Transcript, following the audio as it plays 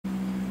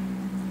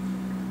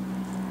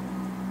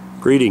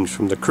Greetings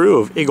from the crew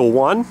of Eagle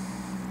 1.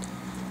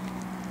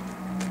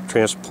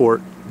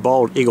 Transport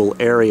bald eagle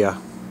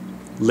area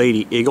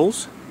lady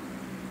eagles.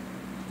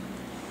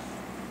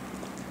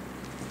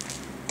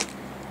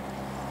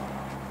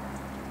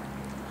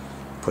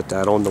 Put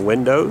that on the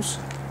windows.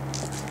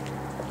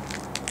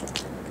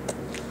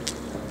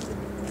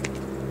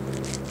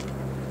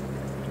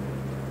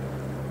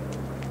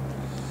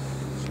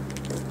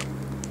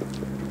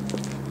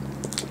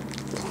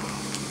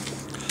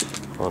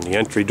 On the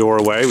entry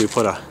doorway we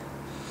put a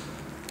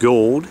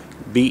gold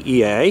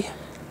BEA.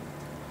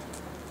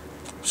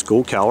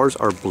 School colors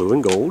are blue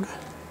and gold.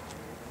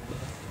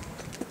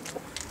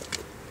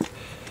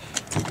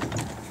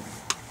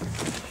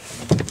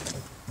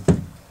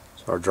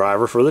 So our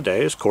driver for the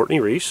day is Courtney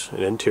Reese,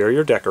 an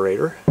interior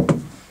decorator.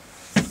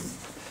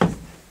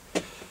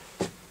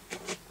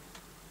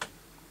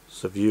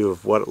 It's a view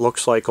of what it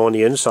looks like on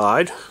the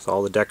inside with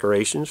all the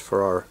decorations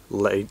for our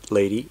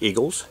lady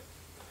eagles.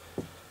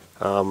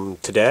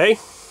 Today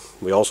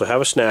we also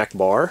have a snack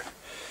bar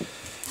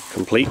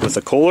complete with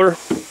a cooler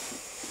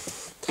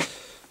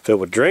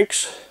filled with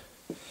drinks.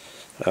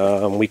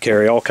 We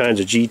carry all kinds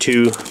of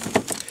G2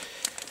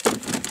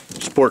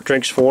 sport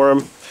drinks for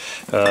them.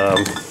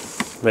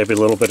 Maybe a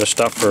little bit of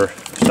stuff for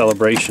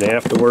celebration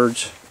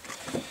afterwards.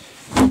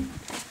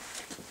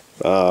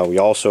 We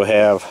also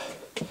have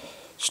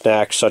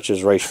snacks such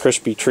as Rice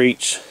Krispie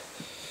treats,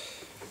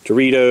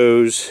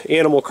 Doritos,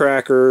 animal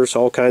crackers,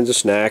 all kinds of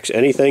snacks,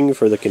 anything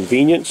for the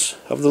convenience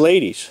of the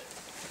ladies.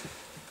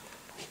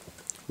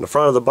 In the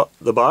front of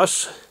the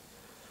bus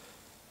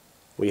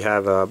we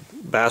have a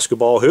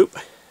basketball hoop.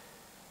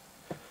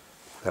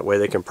 That way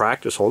they can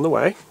practice on the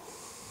way.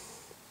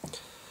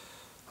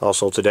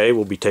 Also today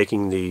we'll be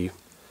taking the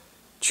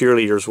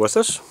cheerleaders with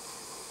us.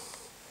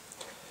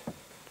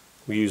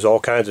 We use all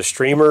kinds of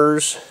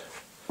streamers,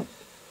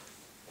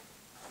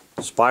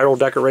 spiral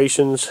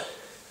decorations,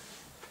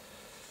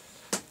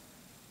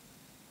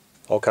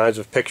 all kinds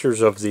of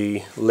pictures of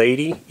the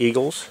lady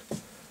eagles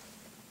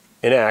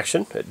in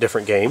action at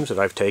different games that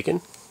I've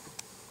taken.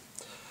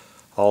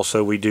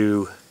 Also we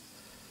do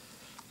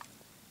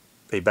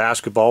a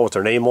basketball with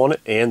their name on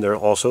it and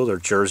also their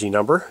jersey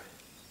number.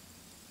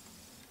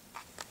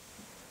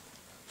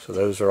 So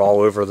those are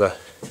all over the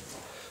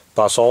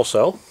bus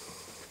also.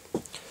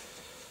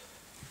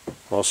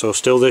 Also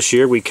still this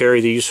year we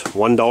carry these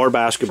 $1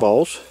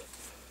 basketballs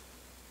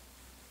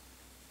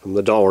from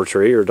the Dollar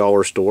Tree or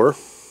Dollar Store.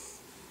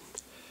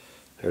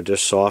 They're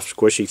just soft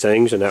squishy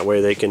things, and that way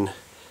they can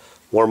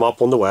warm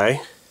up on the way.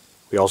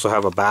 We also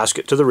have a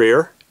basket to the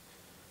rear.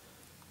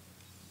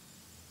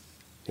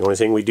 The only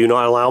thing we do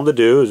not allow them to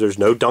do is there's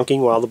no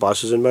dunking while the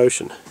bus is in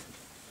motion.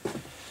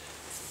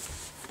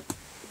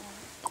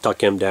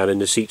 Tuck him down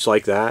into seats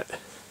like that.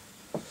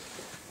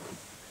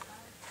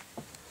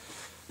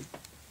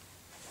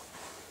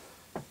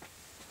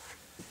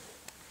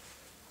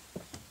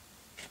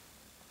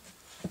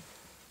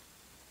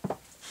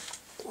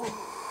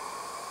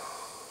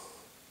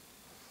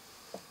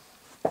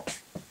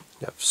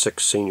 We have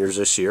 6 seniors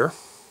this year.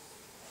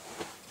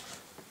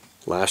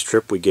 Last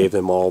trip we gave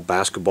them all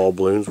basketball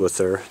balloons with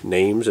their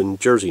names and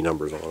jersey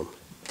numbers on them.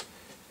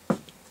 And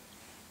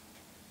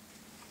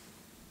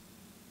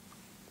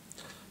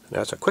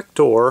that's a quick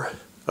tour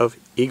of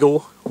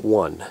Eagle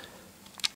 1.